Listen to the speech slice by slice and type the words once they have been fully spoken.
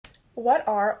What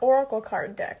are oracle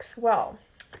card decks? Well,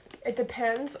 it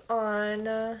depends on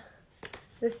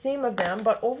the theme of them,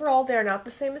 but overall they're not the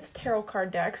same as tarot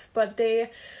card decks, but they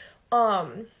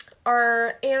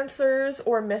are answers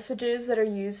or messages that are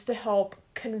used to help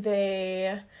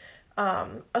convey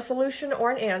a solution or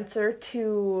an answer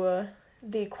to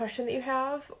the question that you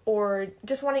have, or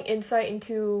just wanting insight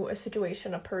into a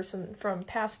situation, a person from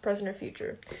past, present, or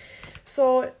future.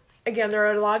 So again, there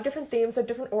are a lot of different themes of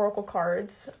different oracle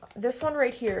cards. This one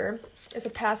right here is a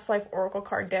past life oracle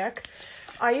card deck.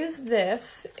 I use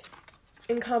this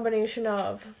in combination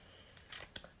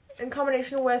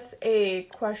with a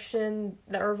question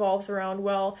that revolves around,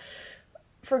 well,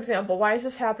 for example, why is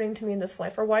this happening to me in this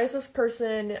life? Or why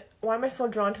am I so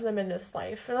drawn to them in this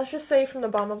life? And let's just say from the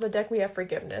bottom of the deck we have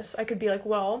forgiveness. I could be like,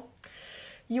 well,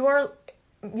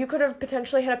 you could have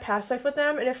potentially had a past life with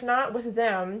them, and if not with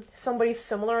them, somebody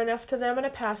similar enough to them in a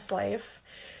past life.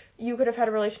 You could have had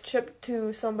a relationship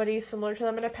to somebody similar to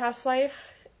them in a past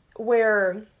life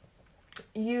where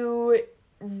you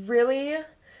really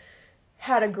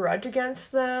had a grudge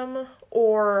against them,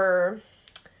 or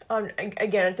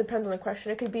again, it depends on the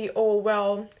question. It could be, oh,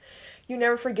 well, you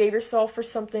never forgave yourself for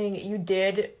something you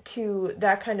did to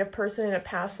that kind of person in a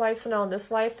past life, so now in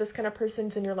this life, this kind of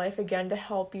person's in your life again to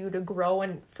help you to grow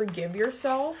and forgive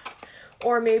yourself.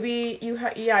 Or maybe you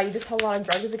just had a lot of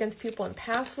grudges against people in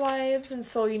past lives, and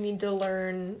so you need to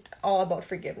learn all about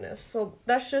forgiveness. So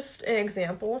that's just an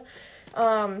example.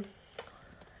 The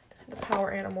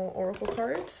Power Animal Oracle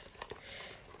cards.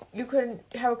 You could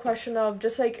have a question of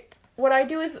just like, what I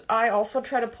do is I also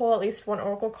try to pull at least one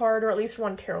oracle card or at least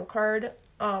one tarot card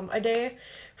a day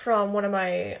from one of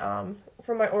my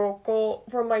from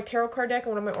my tarot card deck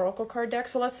and one of my oracle card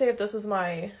decks. So let's say if this was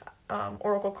my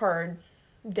oracle card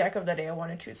deck of the day I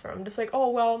want to choose from. I'm just like, oh,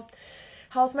 well,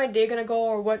 how's my day gonna go,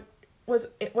 or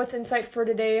what's insight for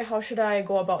today? How should I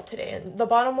go about today? And the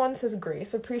bottom one says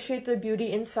grace. Appreciate the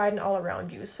beauty inside and all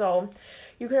around you. So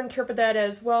you can interpret that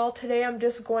as, well, today I'm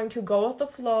just going to go with the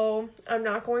flow. I'm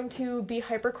not going to be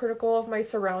hypercritical of my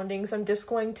surroundings. I'm just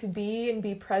going to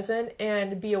be present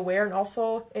and be aware and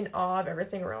also in awe of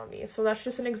everything around me. So that's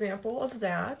just an example of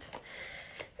that.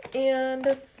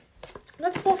 And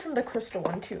let's pull from the crystal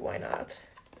one too, why not?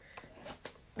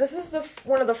 This is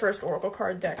one of the first oracle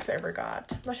card decks I ever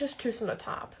got. Let's just choose from the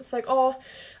top. It's like, oh,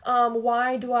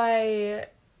 why do I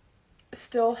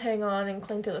still hang on and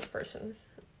cling to this person?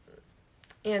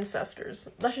 Ancestors.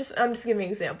 I'm just giving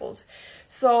examples.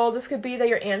 So this could be that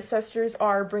your ancestors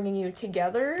are bringing you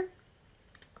together,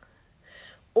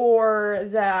 or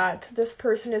that this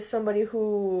person is somebody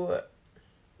who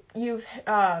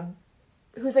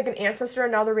who's like an ancestor,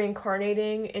 and now they're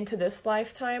reincarnating into this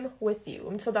lifetime with you,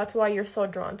 and so that's why you're so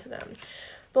drawn to them.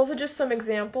 Those are just some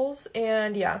examples,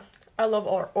 and yeah, I love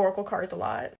oracle cards a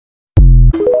lot.